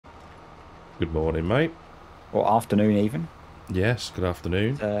Good morning, mate. Or afternoon even. Yes, good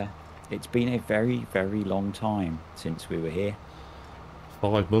afternoon. It's been a very, very long time since we were here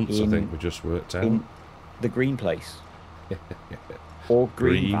 5 months, I think in we just worked out. in the Green Place or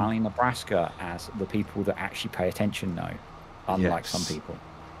Green Green. Valley, Nebraska, as the people that actually pay attention know, unlike some Yes. people.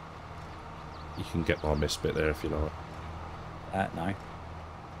 You can get my miss bit there if you like. No,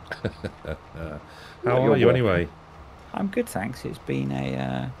 Uh, how what are you're you working. anyway? I'm good, thanks. It's been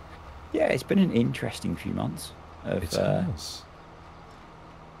yeah, it's been an interesting few months of It has.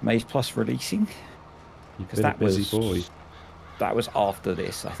 Maze Plus releasing You've because been a busy boy. that was after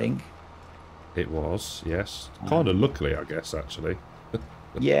this, I think. It was, yes. Kind of Um, luckily, I guess, actually.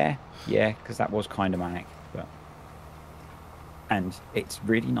 yeah, because that was kind of manic, but. And it's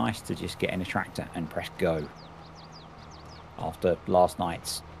really nice to just get in a tractor and press go after last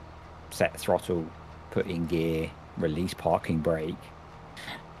night's set throttle, put in gear, release parking brake.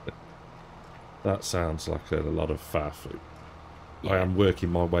 That sounds like a lot of faff. I Yeah, am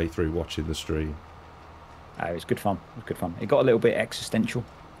working my way through watching the stream. it was good fun. It was good fun. It got a little bit existential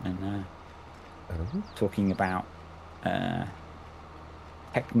and Oh, talking about uh,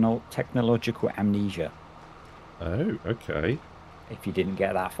 technological amnesia. oh, okay. If you didn't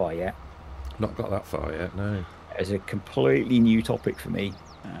get that far yet, Not got that far yet, no. it's a completely new topic for me.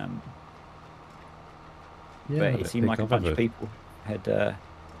 Yeah, But I it don't seemed think like a I've bunch of ever. people had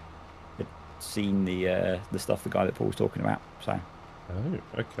seen the stuff the guy that Paul was talking about. So. Oh,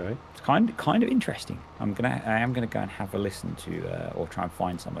 okay. It's kind of interesting. I am gonna go and have a listen to or try and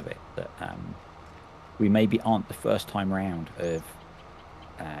find some of it that we maybe aren't the first time round of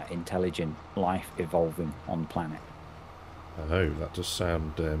intelligent life evolving on the planet. Oh, that does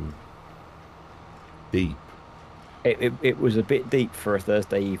sound deep. It was a bit deep for a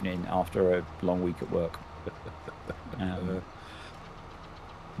Thursday evening after a long week at work. Uh, Um,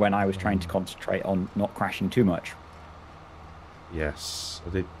 when I was trying to um, concentrate on not crashing too much. yes, I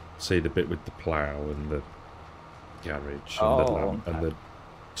did see the bit with the plough and the garage and the lamp Oh, and no. the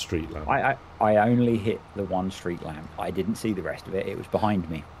street lamp. I only hit the one street lamp. I didn't see the rest of it. It was behind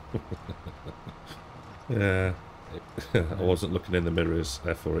me. Yeah, I Um, wasn't looking in the mirrors,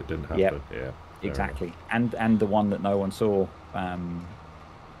 therefore it didn't yep. happen. Yeah, fair enough. Exactly. And the one that no one saw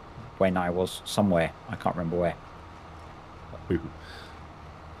when I was somewhere. I can't remember where. Who, dear.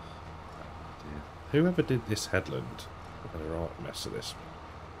 Whoever did this headland, a right mess of this.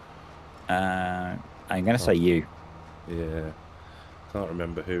 I'm going to say Can't. you. Yeah, can't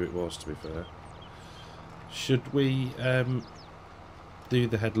remember who it was. To be fair, should we do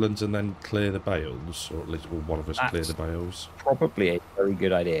the headlands and then clear the bales, or at least will one of us clear the That's bales? probably a very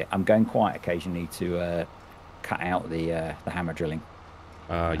good idea. I'm going quite occasionally to cut out the hammer drilling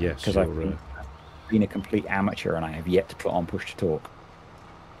Ah, yes, because you're. been a complete amateur and I have yet to put on push to talk.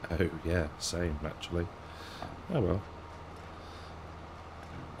 Oh, yeah, same actually. Oh well.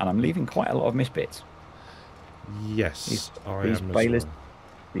 And I'm leaving quite a lot of misbits. These Yes, I these am as balers well.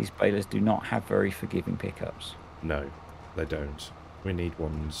 these balers do not have very forgiving pickups. No, they don't. We need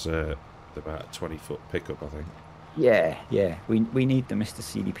ones about a 20-foot pickup, I think. Yeah, yeah. We need the Mr.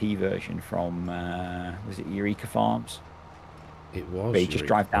 CDP version from was it Eureka Farms? It Where was you just Eureka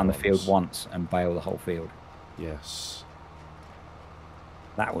drive down the field Farms. once and bail the whole field. Yes.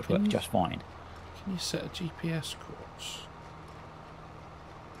 That would Can work you just fine. can you set a GPS course?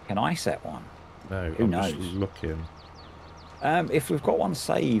 Can I set one? No, Who I'm just knows? looking. If we've got one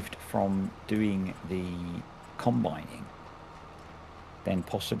saved from doing the combining, then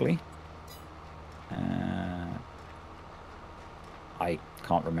possibly. Uh, I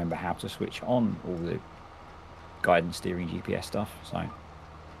can't remember how to switch on all the guidance steering GPS stuff, so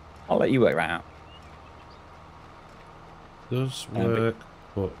I'll let you work that out. Does But work,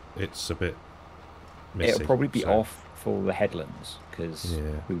 but it's a bit it'll missing. probably be So off for the headlands because yeah.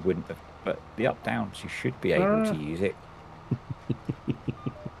 we wouldn't have. But the up downs, you should be able to Ah, use it.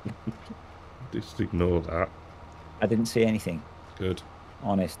 just ignore that. I didn't see anything. Good.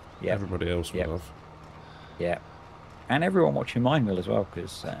 Honest. Yep. Everybody else will Yep. have. Yep. And everyone watching mine will as well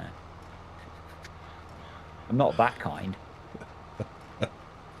because I'm not that kind. I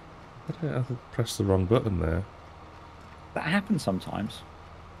don't have to press the wrong button there. That happens sometimes.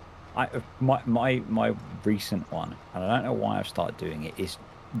 My recent one, and I don't know why I've started doing it, is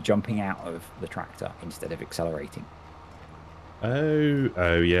jumping out of the tractor instead of accelerating. Oh,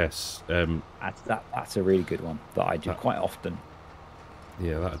 oh yes. That's a really good one that I do That, quite often.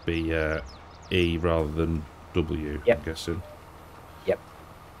 yeah, that'd be E rather than W. I'm Yep. guessing. Yep.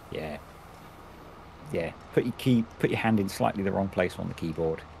 Yeah. Yeah. Put your hand in slightly the wrong place on the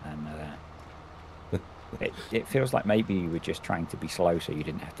keyboard, and It feels like maybe you were just trying to be slow so you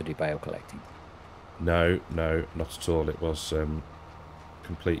didn't have to do bale collecting. No, no, not at all. It was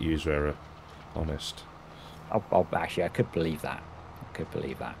complete user error. Honest. Actually, I could believe that. I could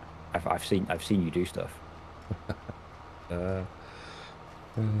believe that. I've seen you do stuff. Uh,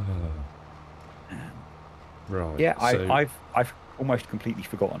 right. Yeah, So I've almost completely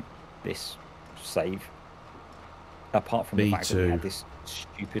forgotten this save. Apart from the me fact that we too. had this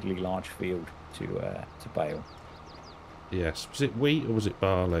stupidly large field to bale. Yes. Was it wheat or was it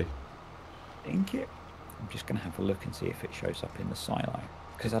barley? I think it. I'm just gonna have a look and see if it shows up in the silo.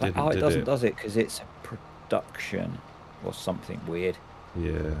 Because I don't. Didn't, Oh, it did doesn't, it? does it? Because it's a production or something weird.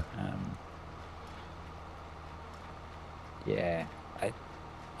 Yeah. Yeah, I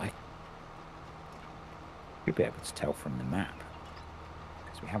should be able to tell from the map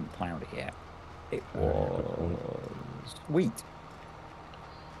because we haven't ploughed it yet. It was wheat.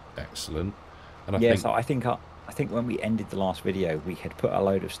 Excellent. And Yeah, so I think when we ended the last video, we had put a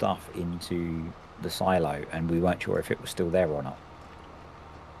load of stuff into the silo, and we weren't sure if it was still there or not.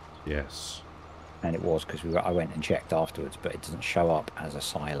 yes. And it was because I went and checked afterwards, but it doesn't show up as a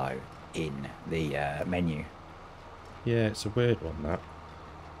silo in the menu. Yeah, it's a weird one, that.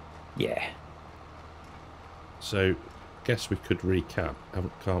 Yeah. So, guess we could recap,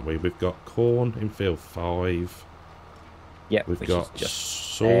 can't we? We've got corn in field 5. Yeah. We've which got is just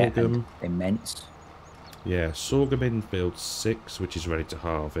sorghum. Immense. Yeah, sorghum in field 6, which is ready to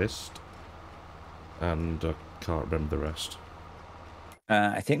harvest. And I can't remember the rest.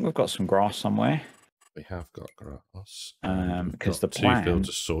 I think we've got some grass somewhere. We have got grass. Because got the 2 plan, fields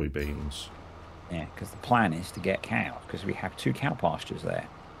of soybeans. yeah, because the plan is to get cows because we have 2 cow pastures there.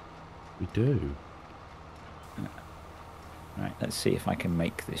 We do. Right, let's see if I can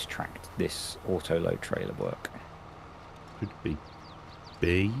make this auto load trailer work. Could be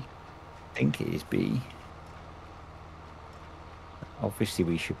B. I think it is B. Obviously,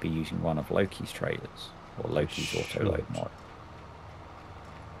 we should be using one of Loki's trailers or Loki's auto load mod.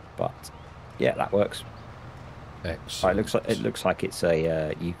 But yeah, that works. Excellent. It looks like it's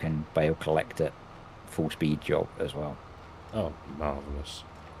a you can bale collect at full speed job as well. Oh, marvellous.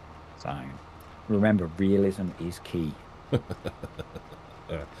 So remember, realism is key.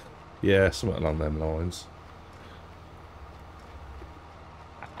 Yeah, something along them lines.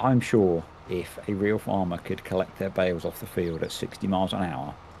 I'm sure if a real farmer could collect their bales off the field at 60 miles an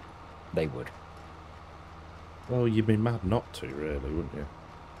hour, they would. Well, you'd be mad not to, really, wouldn't you?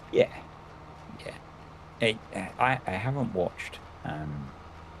 Yeah. I haven't watched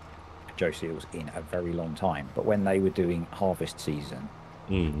Joe Seals in a very long time, but when they were doing harvest season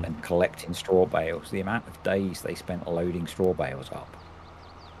and collecting straw bales, the amount of days they spent loading straw bales up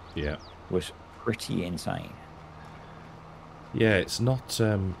was pretty insane. Yeah, it's not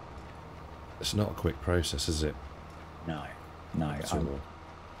a quick process, is it? No. I'm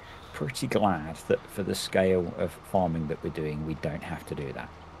pretty glad that for the scale of farming that we're doing, we don't have to do that.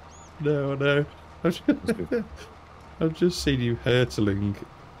 No, I know. I've just seen you hurtling,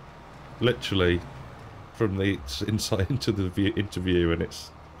 literally, from the inside into the interview, and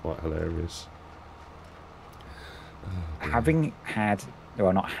it's quite hilarious. Having had,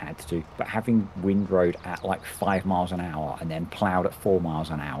 well, not had to, but having windrowed at like 5 miles an hour and then ploughed at 4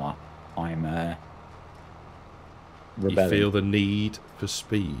 miles an hour, I'm rebelling. You feel the need for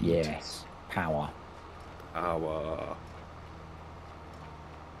speed? Yes, power. Power.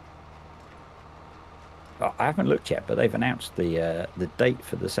 I haven't looked yet, but they've announced the date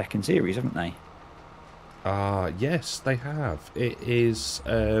for the second series, haven't they? Yes, they have. It is.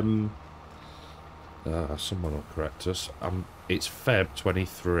 Someone will correct us. It's Feb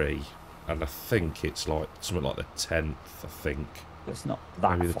 23, and I think it's like something like the 10th. I think. It's not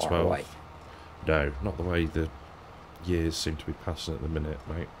that maybe the far 12th. away. No, not the way the years seem to be passing at the minute,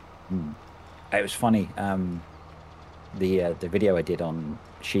 mate. It was funny. The video I did on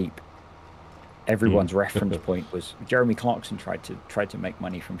sheep. Everyone's reference point was Jeremy Clarkson tried to make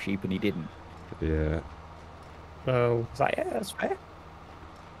money from sheep and he didn't. Yeah. Well, it's like, yeah, that's fair.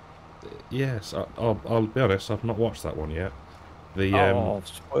 Yes, I'll be honest. I've not watched that one yet. I've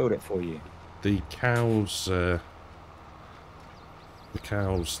spoiled it for you. The cows, the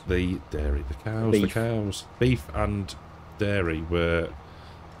beef and dairy were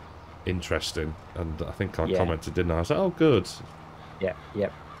interesting, and I think I commented, didn't I? I was like, oh, good. Yeah.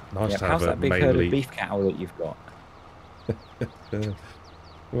 Nice to how's have that big herd of beef cattle that you've got?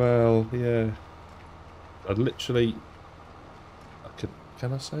 Well, yeah. I literally...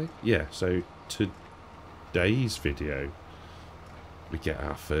 Can I say? Yeah, so today's video, we get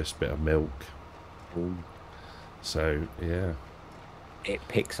our first bit of milk. Ooh. So, yeah. It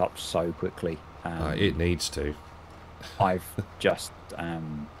picks up so quickly. It needs to. I've just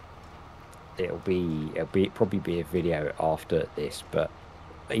probably be a video after this, but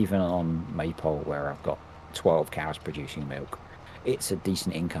even on Maypole, where I've got 12 cows producing milk, it's a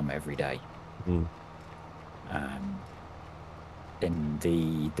decent income every day. Mm. In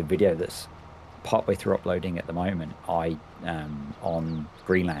the video that's partway through uploading at the moment, I on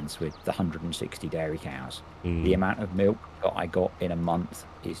Greenlands with the 160 dairy cows, the amount of milk that I got in a month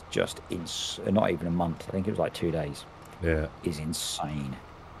is just not even a month, I think it was like 2 days. Yeah, is insane.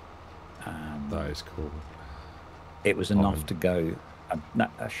 that is cool. It was enough to go. No,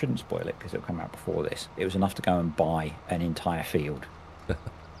 I shouldn't spoil it because it'll come out before this. It was enough to go and buy an entire field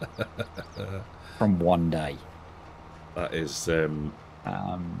from one day. That is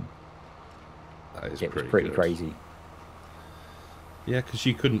pretty crazy. Yeah, because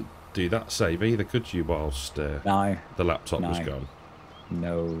you couldn't do that save either, could you? Whilst no, the laptop was gone.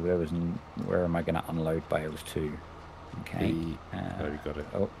 No, there wasn't. Where am I going to unload bales to? Okay. There we got it.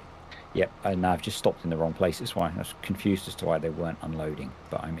 Oh, yep. And I've just stopped in the wrong place. That's why I was confused as to why they weren't unloading.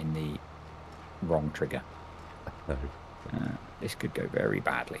 But I'm in the wrong trigger. No. This could go very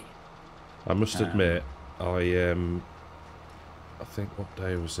badly. I must admit, I think, what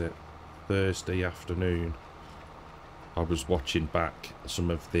day was it? Thursday afternoon. I was watching back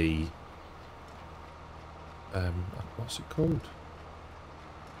some of the what's it called?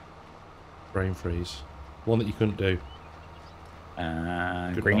 Brain freeze. One that you couldn't do.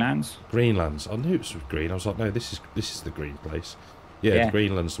 Greenlands? Greenlands. I knew it was green. I was like, no, this is the green place. Yeah, the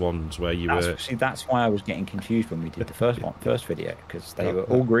Greenlands ones where you were. See, that's why I was getting confused when we did the first video, because they were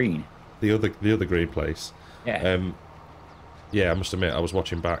all green. The other green place. Yeah. Yeah, I must admit, I was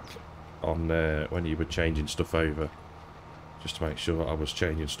watching back on when you were changing stuff over, just to make sure I was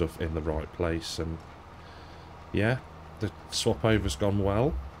changing stuff in the right place, and yeah, the swap over's gone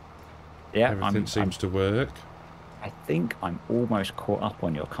well. Yeah, everything seems to work. I think I'm almost caught up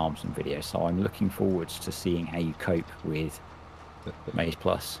on your Carmson video, so I'm looking forwards to seeing how you cope with Maize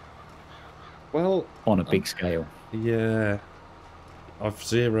Plus. Well, on a big scale. Yeah, I've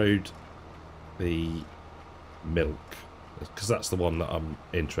zeroed the milk because that's the one that I'm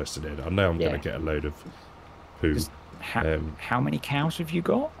interested in. I know I'm going to get a load of poo. How many cows have you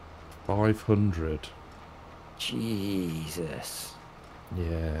got? 500. Jesus.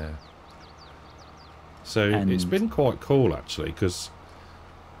 Yeah. So it's been quite cool actually, because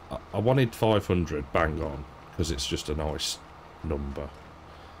I wanted 500 bang on because it's just a nice number.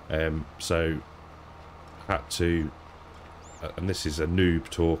 So I had to, and this is a noob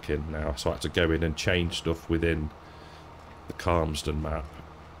talking now, so I had to go in and change stuff within the Carmsden map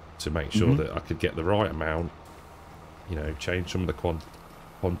to make sure that I could get the right amount, you know, change some of the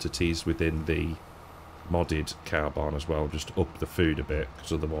quantities within the modded cow barn as well, just up the food a bit,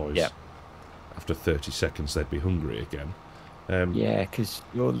 because otherwise after 30 seconds they'd be hungry again. Yeah, because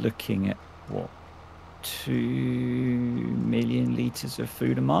you're looking at what, 2 million litres of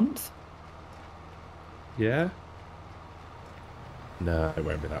food a month? Yeah. No, it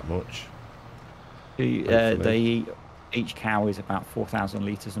won't be that much. Each cow is about 4,000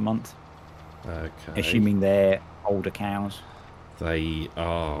 litres a month. Okay. Assuming they're older cows. They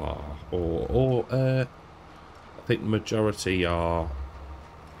are, I think the majority are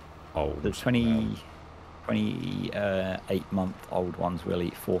old. The 28-month-old ones will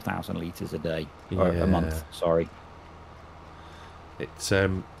eat 4,000 litres a day, or a month. Sorry. It's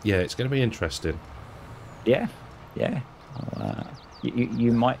it's going to be interesting. Yeah.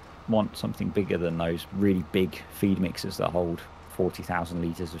 You might want something bigger than those really big feed mixers that hold 40,000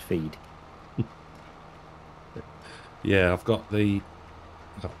 litres of feed. Yeah, I've got the,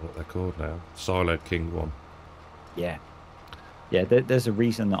 I don't know what they're called now, Silo King one. Yeah. There's a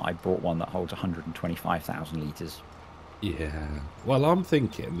reason that I bought one that holds 125,000 litres. Yeah. Well, I'm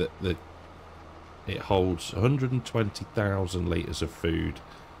thinking that it holds 120,000 litres of food.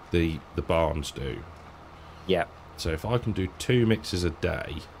 The barns do. Yeah. So if I can do 2 mixes a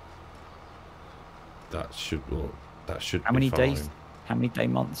day, that should be fine. How many day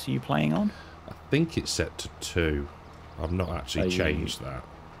months are you playing on? I think it's set to 2. I've not actually changed that.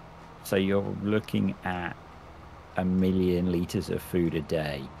 So you're looking at 1 million litres of food a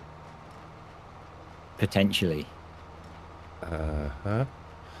day, potentially.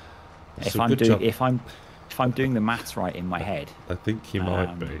 If I'm doing the maths right in my head, I think you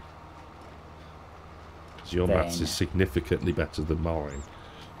might be, because your maths is significantly better than mine.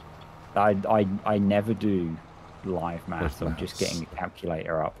 I never do live maths. I'm just getting the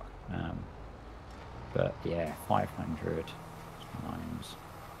calculator up. But yeah, 500 times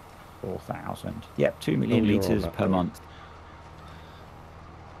 4,000. Yep, 2 million litres per month.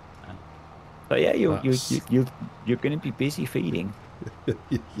 So yeah, That's you're going to be busy feeding.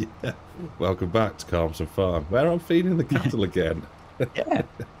 yeah. Welcome back to Carmson Farm, where I'm feeding the cattle again. Yeah.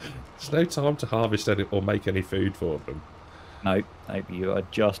 There's no time to harvest any or make any food for them. No, no, you are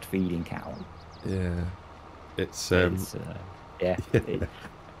just feeding cattle. Yeah, it's It's yeah. It,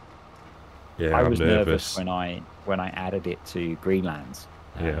 yeah, I I'm was nervous nervous. when I added it to Greenlands,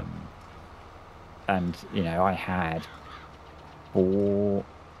 Yeah, and I had 4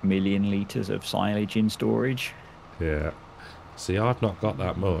 million liters of silage in storage. yeah. See, I've not got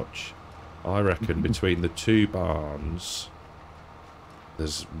that much. I reckon between the two barns,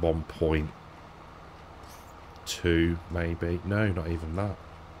 there's 1.2 maybe. No, not even that.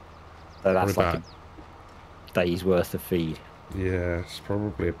 So Probably that's like about, a day's worth of feed. yeah, it's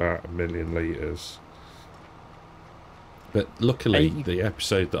probably about 1 million litres. But And luckily, the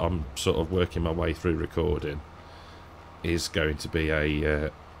episode that I'm sort of working my way through recording is going to be a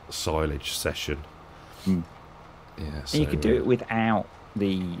silage session. Mm. Yeah, so And you could do it without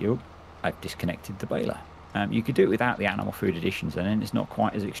the. Oh, I've disconnected the baler. You could do it without the animal food additions, and then it's not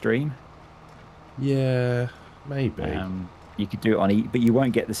quite as extreme. yeah, maybe. You could do it on but you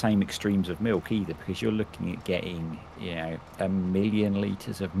won't get the same extremes of milk either, because you're looking at getting 1 million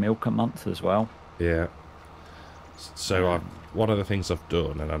liters of milk a month as well. Yeah. So one of the things I've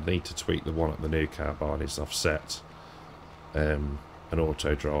done, and I need to tweak the one at the new cow barn, is I've set an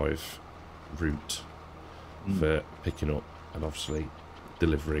auto drive route for picking up and obviously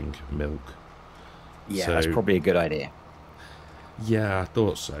delivering milk. Yeah, So, that's probably a good idea. Yeah, I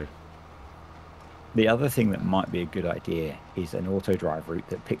thought so. The other thing that might be a good idea is an auto drive route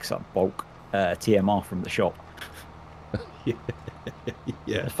that picks up bulk TMR from the shop. Yeah.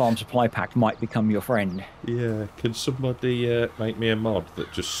 The farm supply pack might become your friend. Yeah. Can somebody make me a mod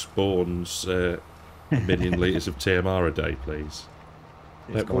that just spawns 1 million litres of TMR a day, please?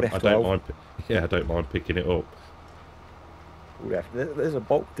 It's called F12. I don't mind. Yeah, I don't mind picking it up. There's a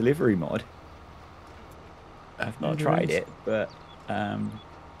bulk delivery mod. I've not tried it, but I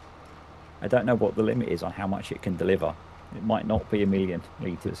don't know what the limit is on how much it can deliver. It might not be 1 million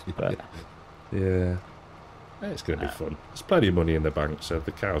litres, but yeah, it's going to be fun. There's plenty of money in the bank, so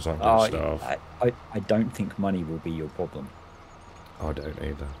the cows aren't going to starve. I don't think money will be your problem. I don't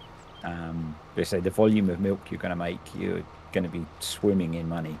either. They say the volume of milk you're going to make, you're going to be swimming in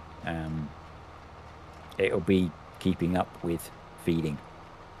money. It'll be keeping up with feeding.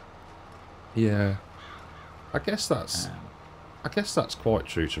 Yeah, I guess that's quite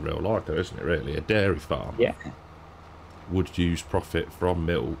true to real life, though, isn't it? Really, a dairy farm would use profit from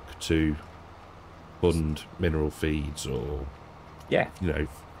milk to fund mineral feeds or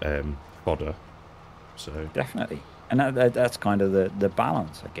fodder. So definitely, and that's kind of the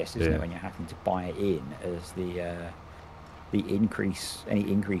balance, I guess, isn't it? When you're having to buy it in as any increase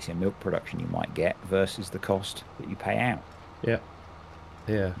in milk production you might get versus the cost that you pay out. Yeah.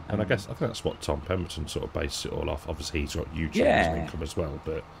 Yeah, and I think that's what Tom Pemberton sort of based it all off. Obviously, he's got YouTube as an income as well,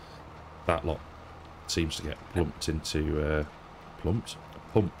 but that lot seems to get pumped into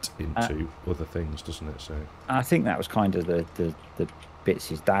other things, doesn't it? So I think that was kind of the bits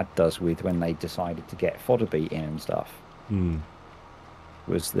his dad does with when they decided to get fodder beet in and stuff.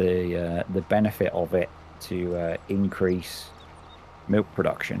 Was the benefit of it to increase milk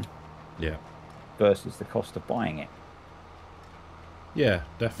production? Yeah. Versus the cost of buying it. Yeah,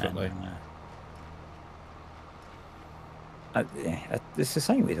 definitely. It's the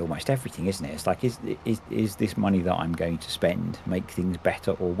same with almost everything, isn't it? It's like, is this money that I'm going to spend make things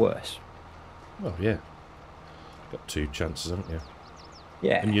better or worse? Well, yeah. Got two chances, haven't you?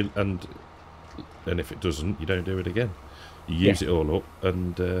 Yeah. And if it doesn't, you don't do it again. You use it all up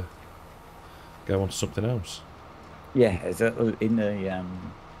and go on to something else. Yeah. In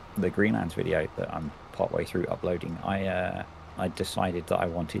the Greenlands video that I'm partway through uploading, I decided that I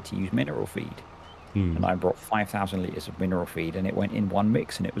wanted to use mineral feed. And I brought 5,000 litres of mineral feed, and it went in one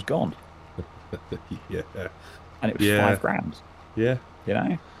mix and it was gone. Yeah. And it was 5 grams. Yeah. You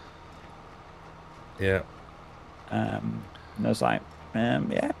know? Yeah. And I was like,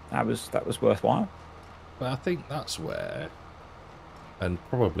 that was worthwhile. But I think that's where, and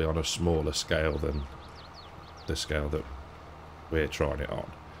probably on a smaller scale than the scale that we're trying it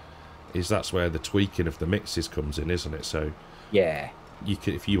on, that's where the tweaking of the mixes comes in, isn't it? So yeah, you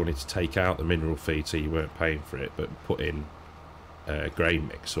could, if you wanted to take out the mineral feed so you weren't paying for it, but put in grain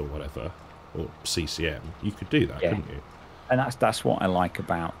mix or whatever, or CCM, you could do that, couldn't you? And that's what I like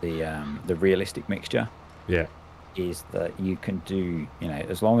about the realistic mixture. Yeah, is that you can do,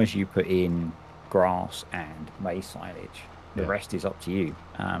 as long as you put in grass and maize silage, the rest is up to you.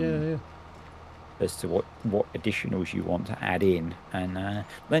 as to what additionals you want to add in. And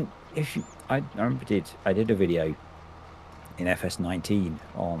then I remember I did a video in FS19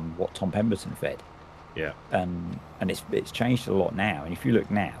 on what Tom Pemberton fed. Yeah. And it's changed a lot now. And if you look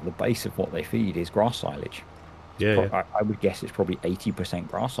now, the base of what they feed is grass silage. Yeah. I would guess it's probably 80%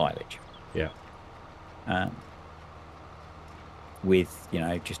 grass silage. Yeah. With,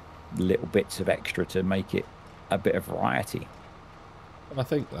 just little bits of extra to make it a bit of variety. And I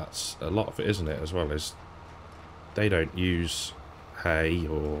think that's a lot of it, isn't it, as well, is they don't use hay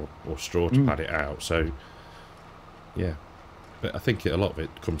or straw to pad it out. So, yeah. But I think a lot of it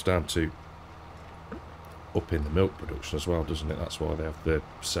comes down to up in the milk production as well, doesn't it? That's why they have the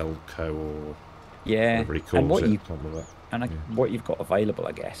Selco or whatever he calls it. What you've got available,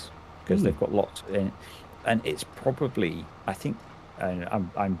 I guess, because they've got lots in, and it's probably, I think,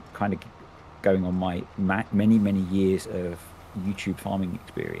 I'm kind of going on my many years of YouTube farming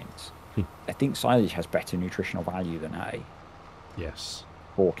experience. I think silage has better nutritional value than hay. Yes.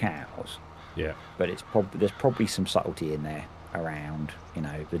 For cows. Yeah. But there's probably some subtlety in there around,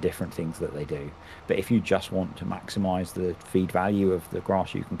 the different things that they do. But if you just want to maximize the feed value of the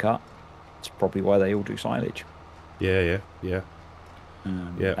grass you can cut, it's probably why they all do silage. Yeah.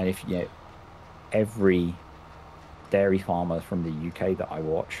 And if every dairy farmer from the UK that I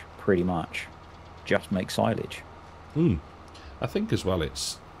watch pretty much just makes silage. I think as well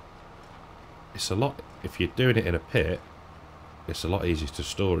it's a lot, if you're doing it in a pit, it's a lot easier to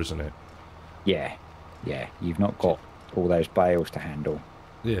store, isn't it? Yeah. You've not got all those bales to handle.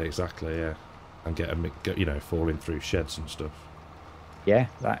 Yeah, exactly. Yeah, and get them, falling through sheds and stuff. Yeah,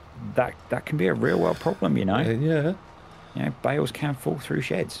 that can be a real world problem. Yeah. Bales can fall through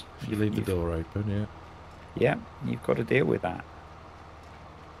sheds If you leave the door open. Yeah. Yeah, you've got to deal with that.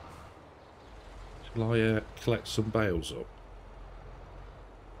 Shall I collect some bales up?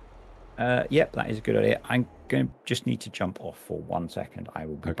 Yep, that is a good idea. I'm going to just need to jump off for 1 second. I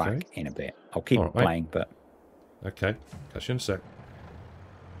will be back in a bit. I'll keep playing, but... Okay, catch you in a sec.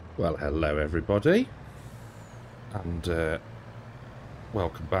 Well, hello everybody. And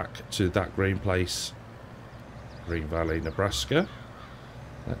welcome back to That Green Place, Green Valley, Nebraska.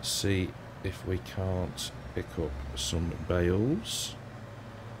 Let's see if we can't pick up some bales.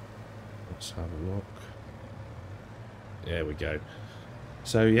 Let's have a look. There we go.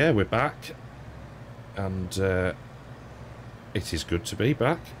 So yeah, we're back, and it is good to be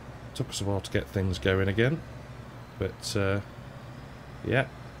back. Took us a while to get things going again, but yeah,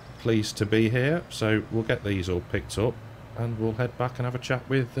 pleased to be here. So we'll get these all picked up, and we'll head back and have a chat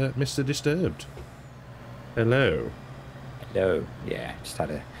with Mr. Disturbed. Hello. Hello. Yeah, just had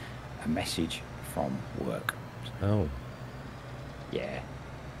a message from work. Oh. Yeah.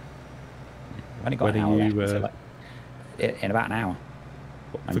 I've only got an hour left, in about an hour.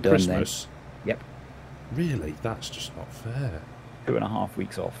 For Christmas? Then. Yep. Really? That's just not fair. 2.5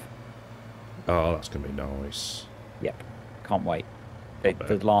 weeks off. Oh, that's going to be nice. Yep. Can't wait.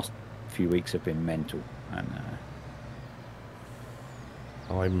 The last few weeks have been mental. And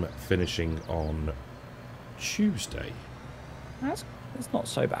I'm finishing on Tuesday. That's not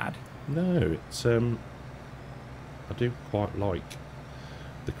so bad. No, it's I do quite like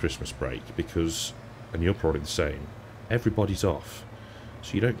the Christmas break because, and you're probably the same, everybody's off,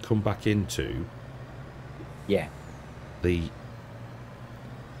 so you don't come back into the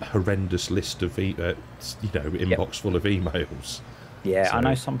horrendous list of inbox full of emails. Yeah, so, I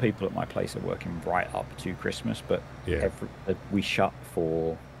know some people at my place are working right up to Christmas, but we shut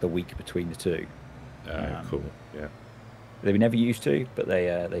for the week between the two. Cool. Yeah. They never used to, but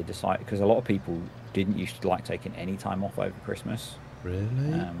they decided, because a lot of people didn't used to like taking any time off over Christmas.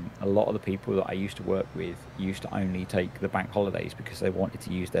 Really? A lot of the people that I used to work with used to only take the bank holidays because they wanted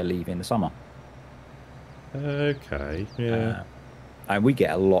to use their leave in the summer. Okay, yeah. And we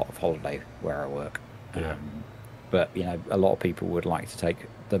get a lot of holiday where I work. Yeah. But, a lot of people would like to take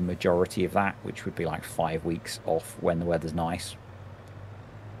the majority of that, which would be like 5 weeks off when the weather's nice.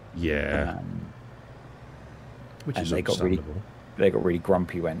 Yeah. Which is understandable. They got really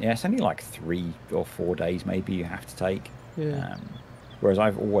grumpy when, it's only like 3 or 4 days maybe you have to take. Yeah. Whereas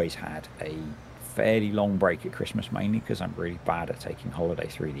I've always had a fairly long break at Christmas, mainly because I'm really bad at taking holiday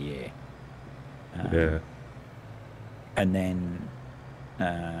through the year. Yeah. And then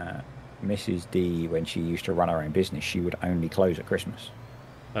Mrs. D, when she used to run her own business, she would only close at Christmas.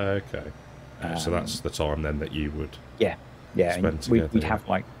 Okay. So that's the time then that you would spend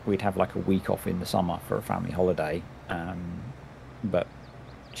together. We'd have like a week off in the summer for a family holiday. But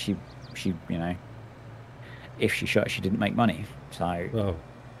she if she shut, she didn't make money. So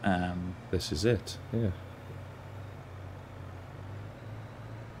this is it. Yeah.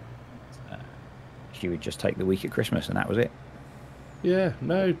 you would just take the week at Christmas and that was it. Yeah,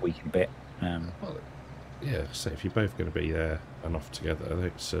 no. Week and a bit. Well, yeah, so if you're both going to be there and off together,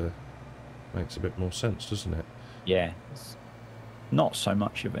 it makes a bit more sense, doesn't it? Yeah, it's not so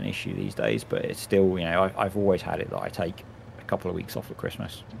much of an issue these days, but it's still, you know, I've always had it that I take a couple of weeks off at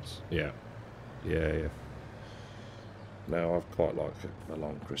Christmas. Yeah. No, I've quite like the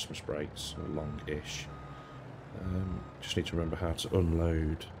long Christmas breaks, or long-ish. Just need to remember how to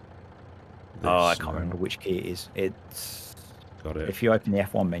unload this. Oh, I can't remember which key it is. It's... Got it. If you open the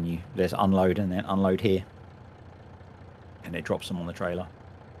F1 menu, there's unload and then unload here. And it drops them on the trailer.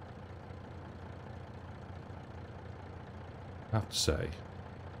 I have to say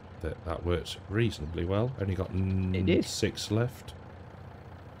that works reasonably well. Only got 6 left,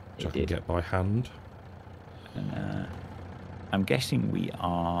 which I can get by hand. And I'm guessing we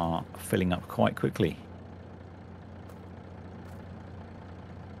are filling up quite quickly.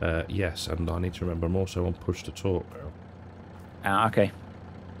 Yes, and I need to remember I'm also on push to talk now. Okay.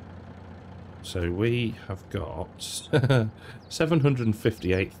 So we have got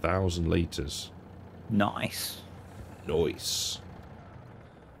 758,000 litres. Nice. Nice.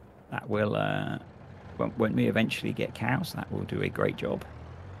 That will, when we eventually get cows, that will do a great job.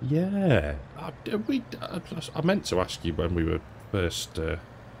 Yeah. I meant to ask you when we were first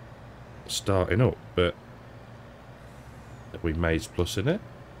starting up, but have we maize plus in it?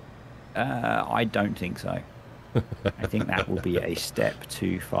 I don't think so. I think that will be a step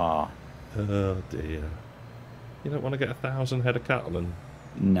too far. Oh dear. You don't want to get 1,000 head of cattle and...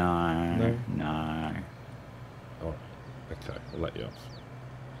 No. Oh, okay, I'll let you off.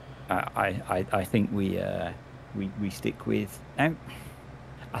 I think we stick with...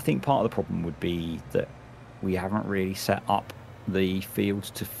 I think part of the problem would be that we haven't really set up the fields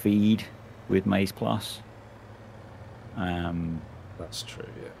to feed with Maize Plus. That's true,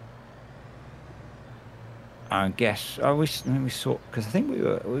 yeah. I guess we saw, because I think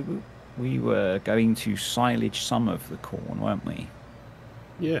we were going to silage some of the corn, weren't we?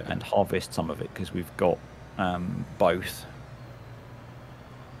 Yeah. And harvest some of it because we've got both.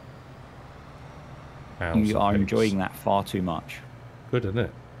 You are enjoying that far too much. Good, isn't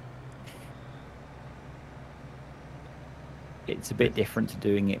it? It's a bit different to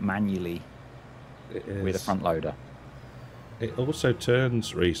doing it manually with a front loader. It also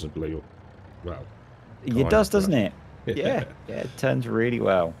turns reasonably well. It does, doesn't it? Yeah, it turns really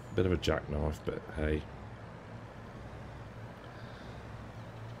well. Bit of a jackknife, but hey.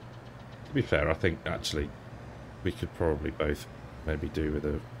 To be fair, I think actually we could probably both maybe do with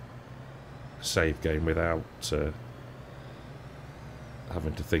a save game without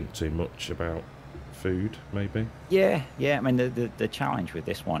having to think too much about food, maybe. Yeah. I mean, the challenge with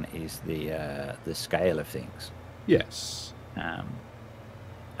this one is the scale of things. Yes.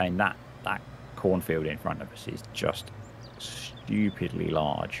 And that cornfield in front of us is just stupidly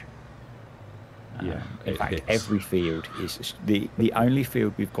large. Yeah. In fact, every field is the only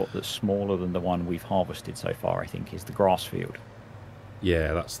field we've got that's smaller than the one we've harvested so far, I think, is the grass field.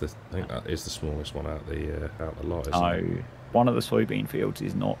 Yeah, I think that is the smallest one out the lot, isn't it? One of the soybean fields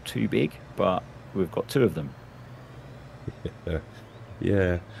is not too big, but we've got 2 of them.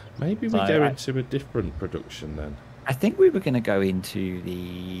 Yeah. Maybe we go into a different production then. I think we were going to go into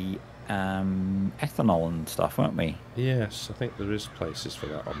the ethanol and stuff, weren't we? Yes, I think there is places for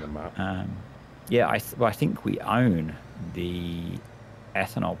that on the map. Yeah, I think we own the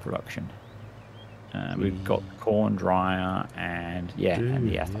ethanol production. We've got corn dryer and the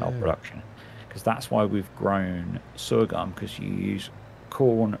ethanol production, because that's why we've grown sorghum, because you use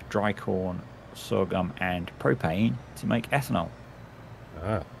corn, dry corn, sorghum, and propane to make ethanol.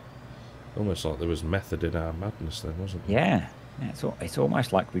 Almost like there was method in our madness then, wasn't there? Yeah, it's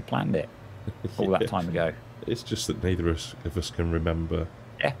almost like we planned it all that time ago. It's just that neither of us can remember.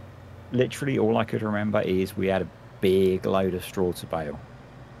 Yeah, literally all I could remember is we had a big load of straw to bale.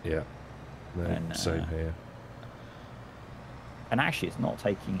 Yeah, no, same here. And actually, it's not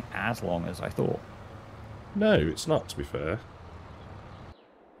taking as long as I thought. No, it's not, to be fair.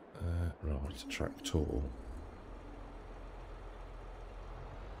 Right, tractor.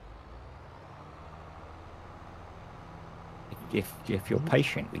 If you're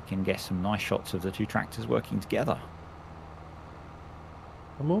patient, we can get some nice shots of the 2 tractors working together.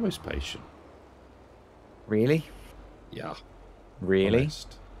 I'm always patient. Really? Yeah. Really?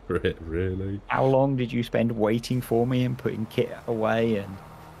 Honest. Really? How long did you spend waiting for me and putting kit away and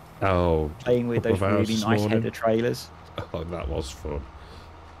playing with those really nice header trailers? Oh, that was fun.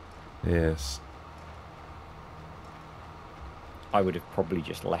 Yes. I would have probably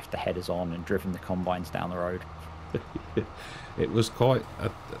just left the headers on and driven the combines down the road. It was quite...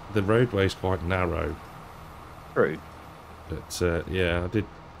 the roadway's quite narrow. True. But, yeah, I did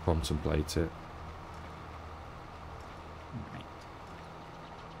contemplate it. Right.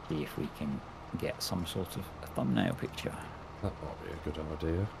 See if we can get some sort of a thumbnail picture. That might be a good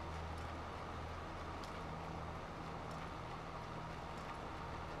idea.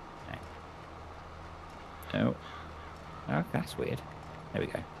 Oh, that's weird. There we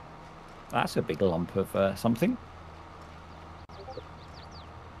go. That's a big lump of something.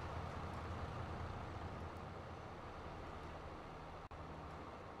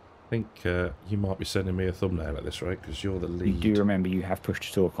 I think you might be sending me a thumbnail at this rate, because you're the lead. You do remember you have push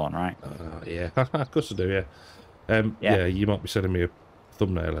to talk on, right? Yeah, of course I do, yeah. Yeah, you might be sending me a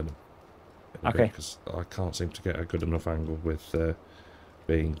thumbnail in okay. Because I can't seem to get a good enough angle with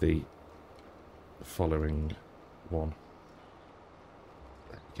being the following one.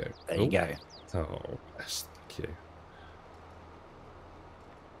 There you go. There you go. Oh, yes, thank you.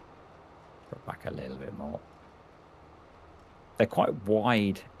 Put back a little bit more. They're quite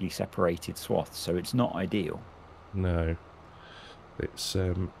widely separated swaths, so it's not ideal. No. It's,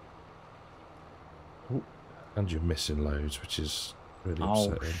 oh, and you're missing loads, which is really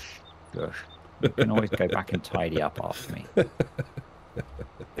upsetting. Gosh. You can always go back and tidy up after me.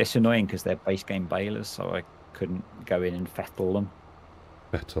 It's annoying because they're base game bailers, so I couldn't go in and fettle them.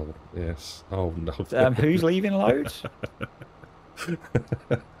 Fettle, yes. Oh, no. Who's leaving loads?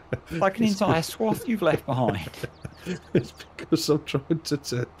 Like an entire swath you've left behind. It's because I'm trying to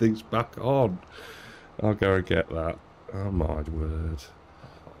turn things back on. I'll go and get that. Oh, my word.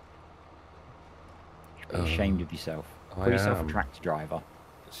 Be ashamed of yourself. I Put yourself am. a tractor driver.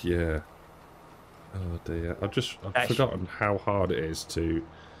 Yeah. Oh, dear. I've forgotten how hard it is to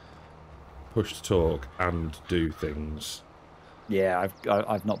push to talk and do things. Yeah,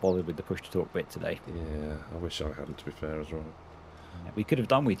 I've not bothered with the push to talk bit today. Yeah, I wish I hadn't, to be fair, as well. We could have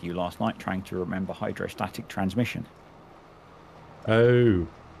done with you last night trying to remember hydrostatic transmission. Oh,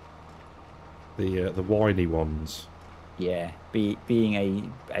 the whiny ones. Yeah,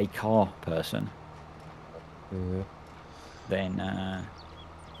 being a car person. Yeah. Then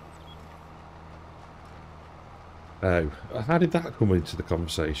Oh, how did that come into the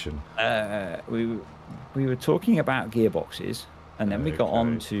conversation? we were talking about gearboxes, and then we got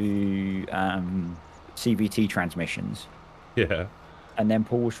on to CVT transmissions. Yeah. And then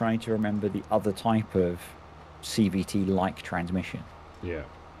Paul was trying to remember the other type of CVT-like transmission. Yeah.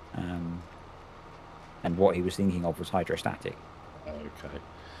 And what he was thinking of was hydrostatic. Okay.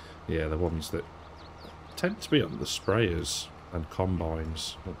 Yeah, the ones that tend to be on the sprayers and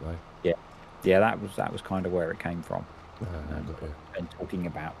combines, don't they? Yeah. Yeah, that was kind of where it came from. Got you. And talking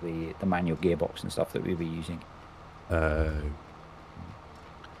about the manual gearbox and stuff that we were using. Oh.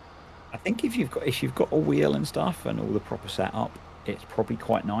 I think if you've got a wheel and stuff and all the proper setup, it's probably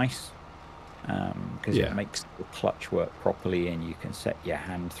quite nice because it makes the clutch work properly and you can set your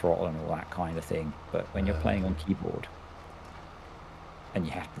hand throttle and all that kind of thing. But when you're playing on keyboard and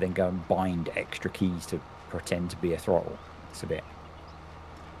you have to then go and bind extra keys to pretend to be a throttle, it's a bit.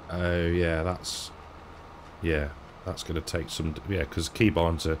 Oh yeah, that's going to take some. Yeah, because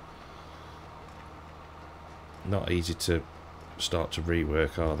keybinds are not easy to start to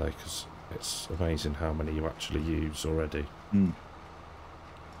rework, are they? Because it's amazing how many you actually use already.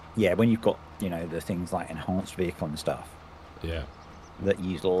 Yeah, when you've got the things like enhanced vehicle and stuff. Yeah. That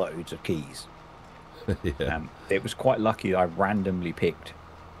use loads of keys. Yeah. It was quite lucky that I randomly picked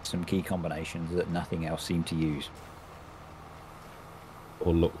some key combinations that nothing else seemed to use.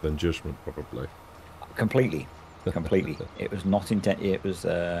 Or luck than judgment, probably. Completely. It was not intent. It was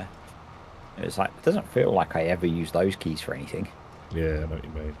like it doesn't feel like I ever use those keys for anything. Yeah, I know what you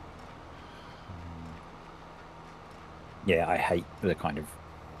mean. Yeah, I hate the kind of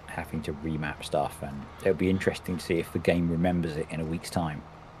having to remap stuff, and it'll be interesting to see if the game remembers it in a week's time.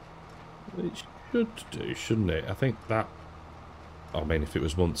 It should do, shouldn't it? I think that. I mean, if it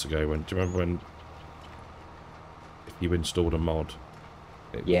was months ago, do you remember when? If you installed a mod,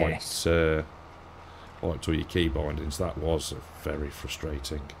 it wiped all your key bindings. That was very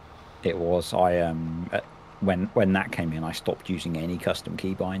frustrating. It was. When that came in, I stopped using any custom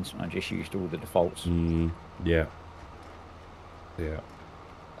keybinds. I just used all the defaults. Yeah.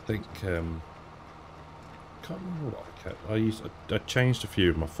 I think can't remember what I used. I changed a few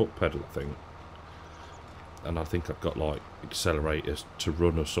of my foot pedal, I think, and I think I've got like accelerators to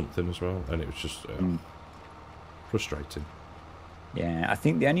run or something as well, and it was just frustrating. Yeah, I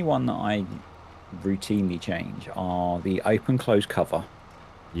think the only one that I routinely change are the open close cover.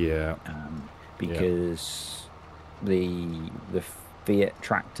 Yeah. Because the Fiat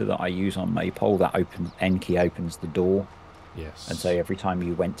tractor that I use on Maypole, that N key opens the door. Yes. And so every time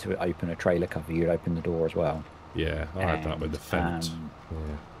you went to open a trailer cover, you'd open the door as well. Yeah, I had that with the Fent.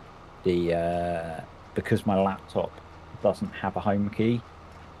 Yeah. Because my laptop doesn't have a home key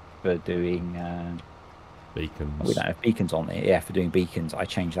for doing Beacons. we don't have beacons on it. Yeah, for doing beacons, I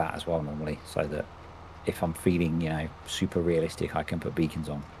change that as well normally, so that if I'm feeling, super realistic, I can put beacons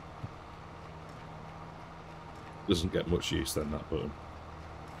on. Doesn't get much use then, that button.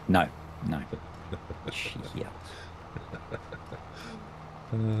 No. Yeah.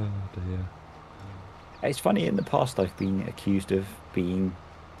 Oh dear. It's funny, in the past I've been accused of being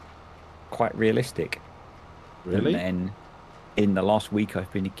quite realistic. Really? And then in the last week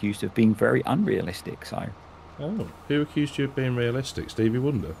I've been accused of being very unrealistic, so... Oh, who accused you of being realistic? Stevie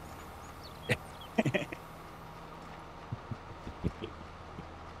Wonder?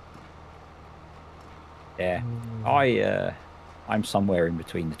 Yeah. I'm somewhere in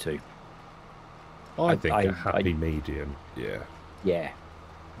between the two. I think a happy medium, yeah. Yeah.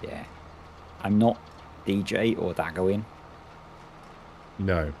 I'm not DJ or Dagoin.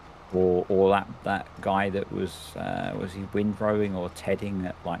 No. Or that guy that was he windrowing or tedding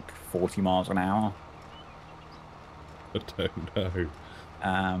at like 40 miles an hour? I don't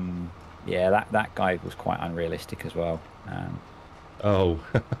know. Yeah, that guy was quite unrealistic as well. Oh.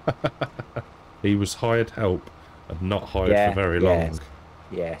 He was hired help and not hired for very long.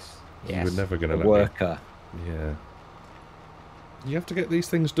 Yes. You were never going to let worker. Yeah. You have to get these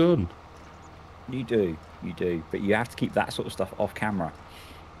things done. You do. But you have to keep that sort of stuff off camera.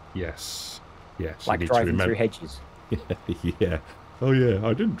 Yes. Like driving through hedges. Yeah. Oh yeah,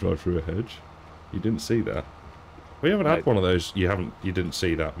 I didn't drive through a hedge. You didn't see that. We haven't had one of those. You didn't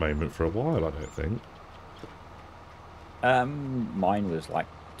see that moment for a while, I don't think. Mine was like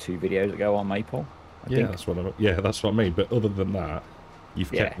 2 videos ago on Maple. I think. That's what I mean. But other than that,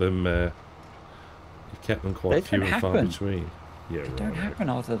 you've kept them. You've kept them quite few and far between. Yeah, they don't happen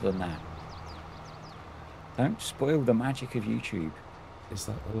other than that. Don't spoil the magic of YouTube. Is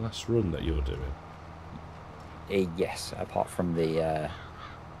that the last run that you're doing? Yes, apart from the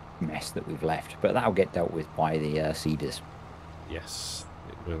mess that we've left, but that'll get dealt with by the seeders. Yes,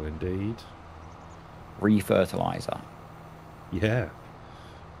 it will indeed. Refertilizer. Yeah.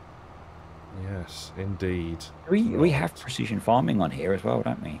 Yes, indeed. We have precision farming on here as well,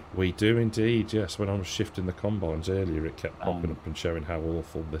 don't we? We do indeed, yes. When I was shifting the combines earlier, it kept popping up and showing how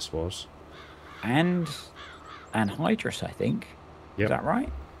awful this was. And anhydrous, I think. Yep. Is that right?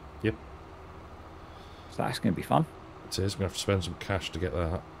 Yep. So that's going to be fun. It is. We have to spend some cash to get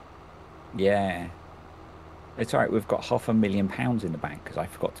that. Yeah. It's all right. We've got £500,000 in the bank because I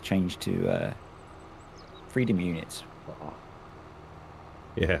forgot to change to freedom units.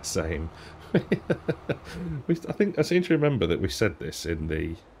 Yeah, same. I seem to remember that we said this in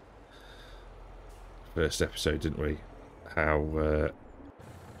the first episode, didn't we? How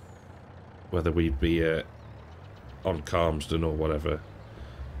whether we'd be on Calmsden or whatever.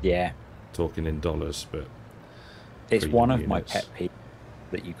 Yeah. Talking in dollars, but it's one of my pet peeves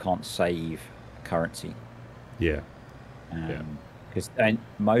that you can't save currency. Yeah. Because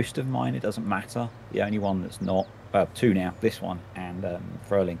most of mine, it doesn't matter. The only one that's not, 2 now, this one and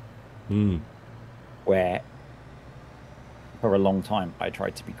Furling. Where for a long time I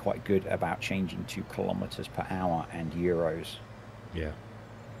tried to be quite good about changing to kilometers per hour and euros. Yeah.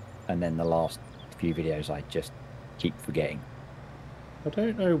 And then the last few videos I just keep forgetting. I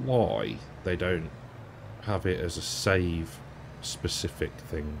don't know why they don't have it as a save specific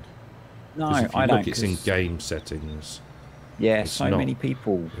thing. No, if you I look, don't. It's in game settings. Yeah, so many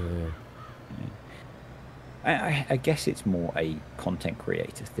people. Yeah. I guess it's more a content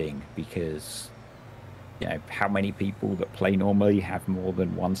creator thing because, how many people that play normally have more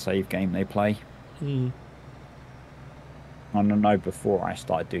than one save game they play? I know before I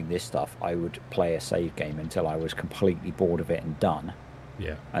started doing this stuff, I would play a save game until I was completely bored of it and done.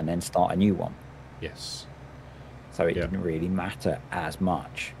 Yeah. And then start a new one. Yes. So it didn't really matter as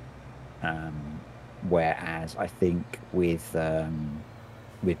much. Whereas I think with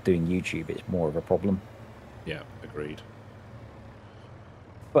doing YouTube, it's more of a problem. Yeah, agreed.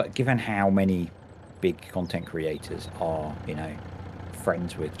 But given how many big content creators are,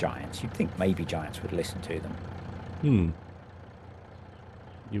 friends with giants, you'd think maybe giants would listen to them.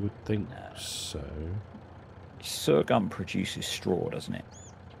 You would think so. Sorghum produces straw, doesn't it?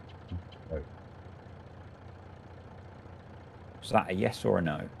 No. Is that a yes or a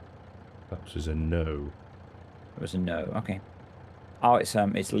no? That was a no. It was a no. Okay. Oh, it's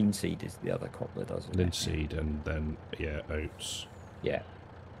linseed is the other crop that does it. Linseed and then oats. Yeah.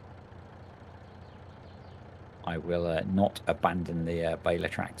 I will not abandon the baler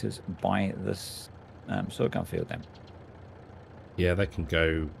tractors by this sorghum field then. Yeah, they can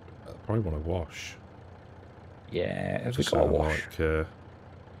go. Probably want to wash. Yeah, have we Just got a wash?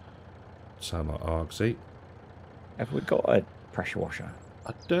 Sound like Argsy. Have we got a pressure washer?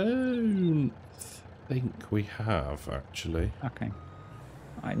 I don't think we have, actually. Okay.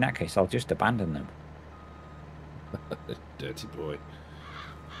 In that case, I'll just abandon them. Dirty boy.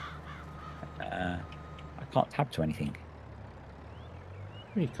 I can't tab to anything.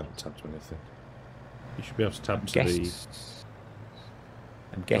 You can't tab to anything. You should be able to tab I'm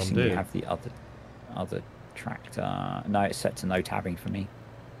guessing you have the other tractor. No, it's set to no tabbing for me.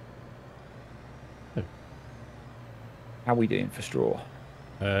 Oh. How are we doing for straw?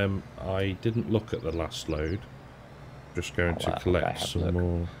 I didn't look at the last load. Just going to collect some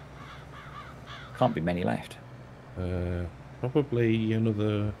more. Can't be many left. Probably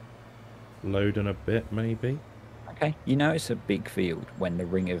another load and a bit, maybe. Okay, you know it's a big field when the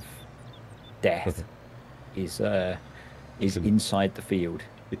ring of death is inside the field.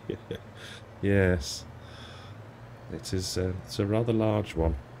 Yes, it is. It's a rather large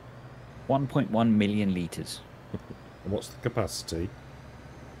one. 1.1 million litres. And what's the capacity?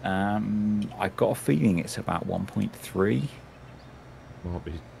 I've got a feeling it's about 1.3. Might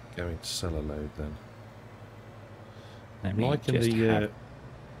be going to sell a load then. Let I'm me liking just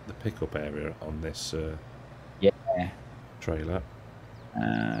the pickup area on this yeah trailer.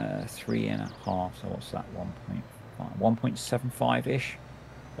 3.5. So what's that? 1.5, 1.75 ish.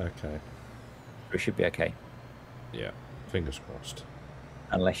 Okay. It should be okay. Yeah. Fingers crossed.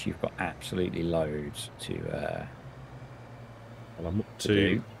 Unless you've got absolutely loads to. Well, I'm up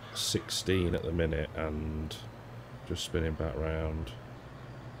to 16 at the minute and just spinning back round.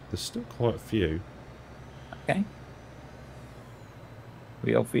 There's still quite a few. Okay.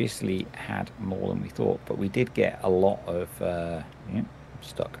 We obviously had more than we thought, but we did get a lot of. Yeah,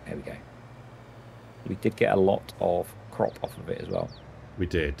 stuck. There we go. We did get a lot of crop off of it as well. We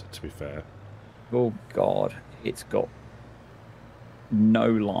did, to be fair. Oh God, it's got no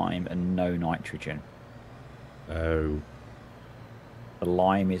lime and no nitrogen. Oh. The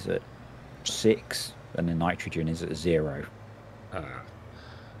lime is at 6 and the nitrogen is at 0.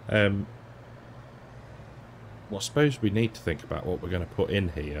 Well, I suppose we need to think about what we're going to put in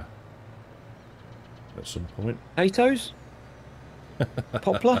here at some point. Potatoes?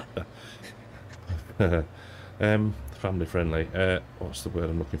 Poplar? Family friendly. What's the word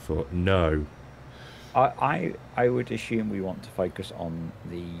I'm looking for? No. I would assume we want to focus on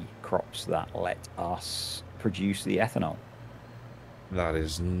the crops that let us produce the ethanol. That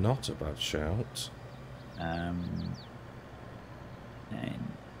is not a bad shout. And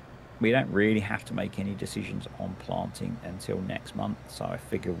we don't really have to make any decisions on planting until next month, so I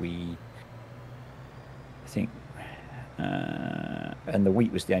figure and the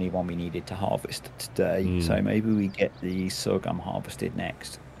wheat was the only one we needed to harvest today, so maybe we get the sorghum harvested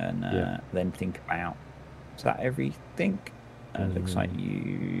next and then think about, is that everything? Looks like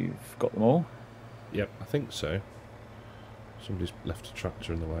you've got them all. Yep, I think so. Somebody's left a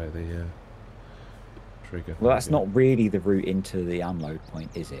tractor in the way of the trigger. Well, that's not really the route into the unload point,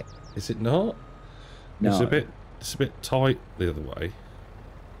 is it? Is it not? No. It's a bit tight the other way.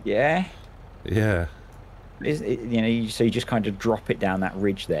 Yeah. Yeah. Is it, so you just kind of drop it down that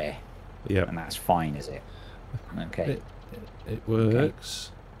ridge there. Yeah. And that's fine, is it? Okay. It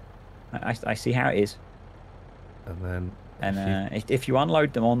works. Okay. I see how it is. And then if you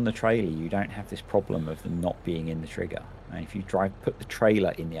unload them on the trailer, you don't have this problem of them not being in the trigger. And if you put the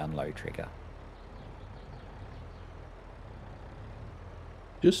trailer in the unload trigger.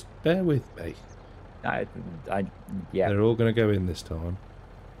 Just bear with me. Yeah. They're all going to go in this time.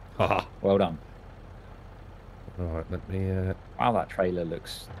 Haha. Well done. Right, let me... Wow, that trailer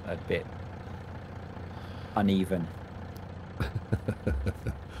looks a bit uneven.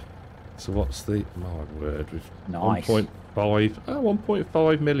 So what's the... My word, we've... Nice.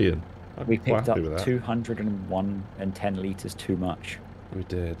 1.5 million. We picked up 201 and 10 litres too much. We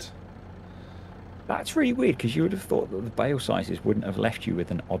did. That's really weird, because you would have thought that the bale sizes wouldn't have left you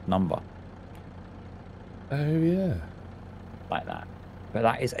with an odd number. Oh, yeah. Like that. But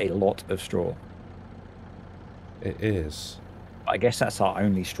that is a lot of straw. It is. I guess that's our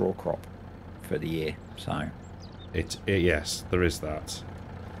only straw crop for the year, so... Yes, there is that.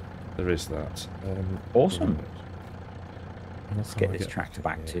 There is that. Awesome. Right. Let's get this tractor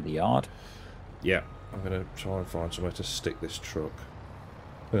back to the yard. Yeah, I'm going to try and find somewhere to stick this truck.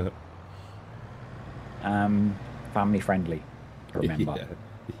 Family friendly, remember.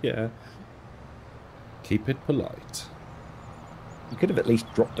 Yeah. Keep it polite. You could have at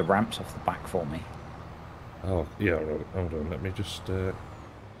least dropped the ramps off the back for me. Oh, yeah, hold on. Let me just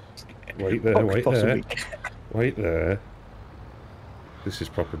wait there, What could wait there, possibly wait there. This is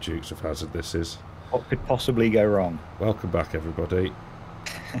proper Dukes of Hazzard, this is. what could possibly go wrong? Welcome back, everybody.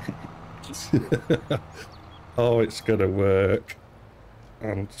 Oh, it's going to work.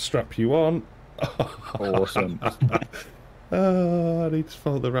 And strap you on. Awesome. Oh, I need to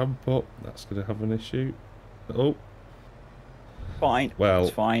follow the ramp up. That's going to have an issue. Oh. Fine. Well,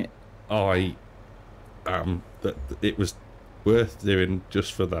 It's fine. that it was worth doing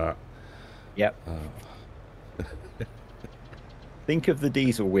just for that. Yep. Think of the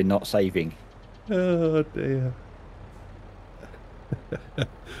diesel we're not saving. Oh dear.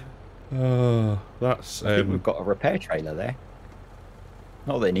 Oh, that's. I think we've got a repair trailer there.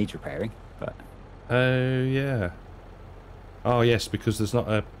 Not that it needs repairing, but. Oh yeah. Oh yes, because there's not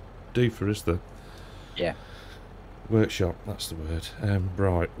a doofer, is there? Yeah. Workshop. That's the word.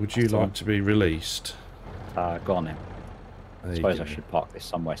 Right. Would you That's the like one. to be released? Go on then. There I you suppose I go. should park this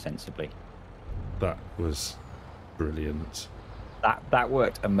somewhere sensibly. That was brilliant. That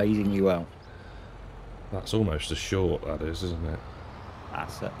worked amazingly well. That's almost a short, that is, isn't it?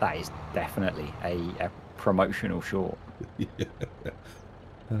 That is definitely a promotional short. Yeah.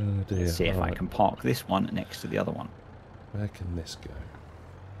 Oh dear. Let's see if I Right. can park this one next to the other one. Where can this go?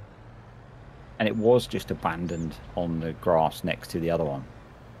 And it was just abandoned on the grass next to the other one.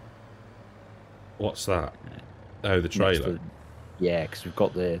 What's that? Oh, the Next trailer. to- yeah, because we've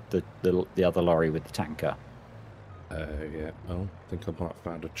got the other lorry with the tanker. Oh yeah. Oh, I think I might have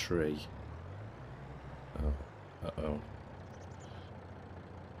found a tree. Oh. Uh-oh.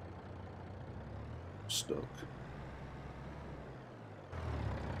 Stuck.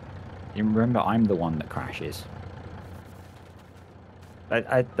 You remember, I'm the one that crashes.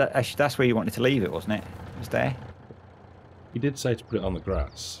 That's where you wanted to leave it, wasn't it? It was there. You did say to put it on the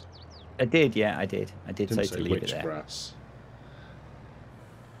grass. I did, yeah, I did. I did Didn't say say to leave it which there. grass.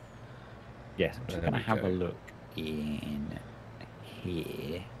 Yes, I'm just There going to we have go. a look in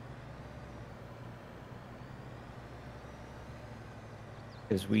here.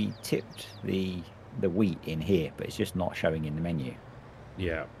 Because we tipped the wheat in here, but it's just not showing in the menu.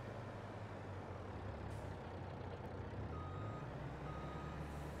 Yeah.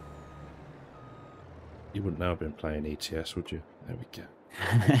 You wouldn't now have been playing ETS, would you? There we go.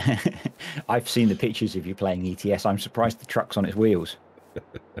 I've seen the pictures of you playing ETS. I'm surprised the truck's on its wheels.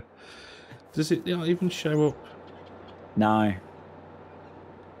 Does it not even show up? No.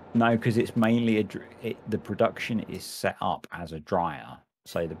 No, because it's mainly the production is set up as a dryer.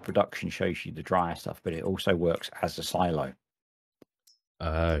 So the production shows you the dryer stuff, but it also works as a silo.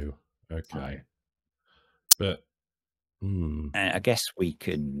 Oh, okay. But, I guess we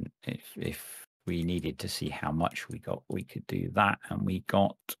can, if we needed to see how much we got, we could do that. And we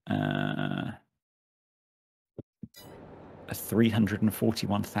got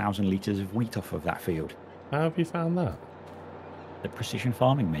 341,000 litres of wheat off of that field. how have you found that? The precision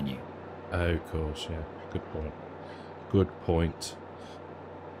farming menu. Oh, of course, yeah. Good point. Good point.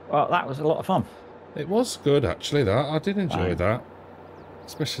 Well, that was a lot of fun. It was good, actually, that. I did enjoy Right. that.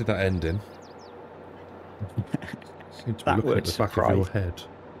 Especially that ending. Seemed to be That looking at worked the back of your head.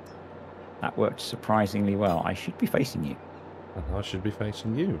 That worked surprisingly well. I should be facing you. And I should be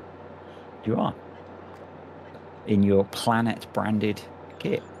facing you. You are. In your Planet branded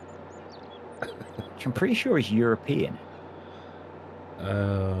kit. Which I'm pretty sure is European.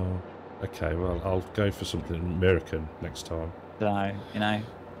 Oh, okay, well, I'll go for something American next time. So, you know,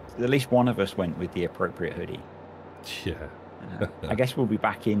 at least one of us went with the appropriate hoodie. Yeah. I guess we'll be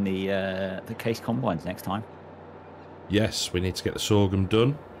back in the case combines next time. Yes, we need to get the sorghum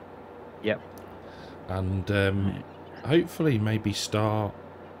done. Yep. And Right. hopefully maybe start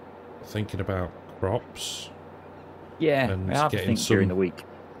thinking about crops. Yeah, And we have to getting think during some- the week.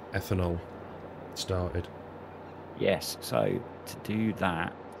 Ethanol started. Yes, so to do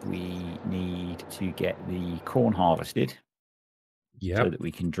that, we need to get the corn harvested Yeah. so that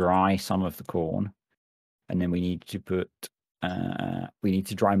we can dry some of the corn. And then we need to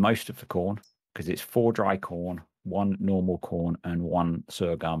dry most of the corn because it's 4 dry corn, 1 normal corn, and 1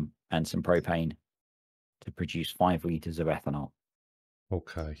 sorghum and some propane to produce 5 litres of ethanol.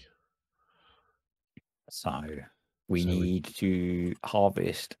 Okay. So we need to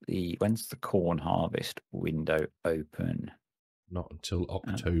harvest when's the corn harvest window open? Not until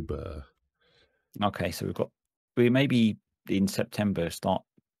October. Okay, so we maybe in September start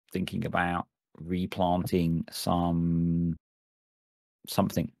thinking about replanting something.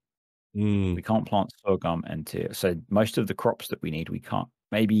 We can't plant sorghum until, so most of the crops that we need, we can't,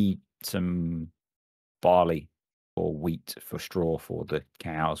 maybe some barley or wheat for straw for the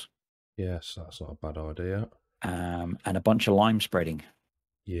cows. Yes, that's not a bad idea. And a bunch of lime spreading.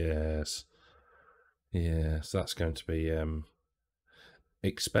 Yes. Yes, that's going to be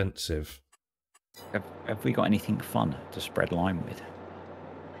expensive. Have we got anything fun to spread lime with?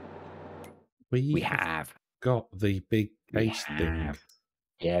 We We've have. got the big We case thing. have.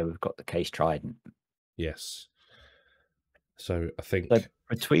 Yeah, we've got the case trident. Yes. So I So think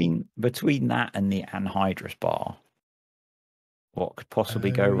between that and the anhydrous bar, what could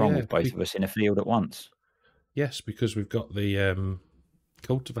possibly go wrong yeah, with both of us in a field at once? yes, because we've got the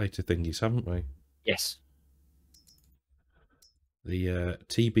cultivator thingies, haven't we? Yes. The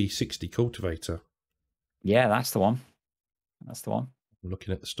TB60 cultivator. Yeah, that's the one. That's the one. I'm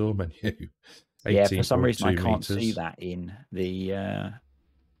looking at the store menu. Yeah, for some reason I 18.2 can't see meters. that in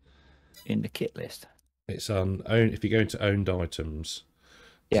the kit list. It's on if you go into owned items,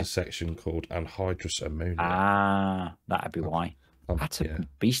 there's Yeah. a section called anhydrous ammonia. Ah, that'd be why. That's a yeah,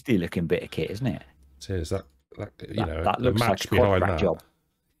 beastly looking bit of kit, isn't it? it is that you know that a looks like match a quad behind track that. job.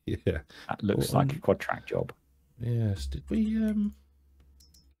 Yeah, That looks like a quad track job. Yes, did we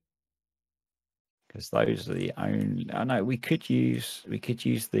Because those are the only. I know we could use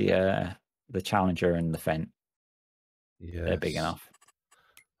the Challenger and the Fent. Yes. They're big enough.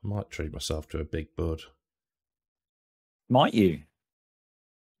 I might treat myself to a big bud. Might you?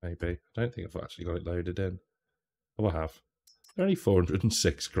 Maybe. I don't think I've actually got it loaded in. Oh, I have. They're only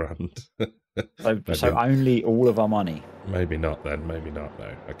 406 grand. So only all of our money. Maybe not then. Maybe not.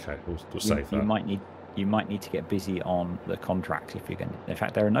 No. Okay, we'll save that. You might need to get busy on the contracts if you're going to. In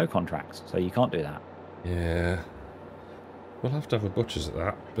fact, there are no contracts, so you can't do that. Yeah. We'll have to have a butcher's at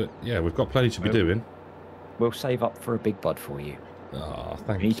that. But yeah, we've got plenty to be doing. We'll save up for a big bud for you. Oh,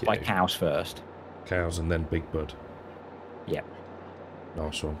 thank you. We need to buy cows first. Cows and then big bud. Yep.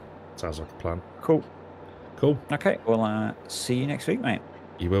 Nice one. Sounds like a plan. Cool. Cool. Okay, well, see you next week, mate.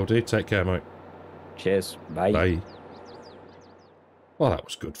 You will do. Take care, mate. Cheers. Bye. Bye. Well, that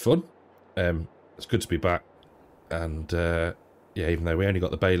was good fun. It's good to be back. And, yeah, even though we only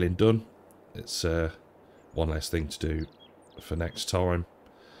got the baling done, it's one less thing to do for next time.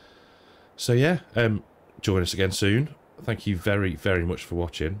 So, yeah, join us again soon. Thank you very, very much for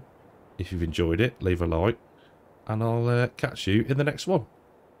watching. If you've enjoyed it, leave a like. And I'll catch you in the next one.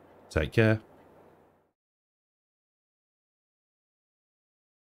 Take care.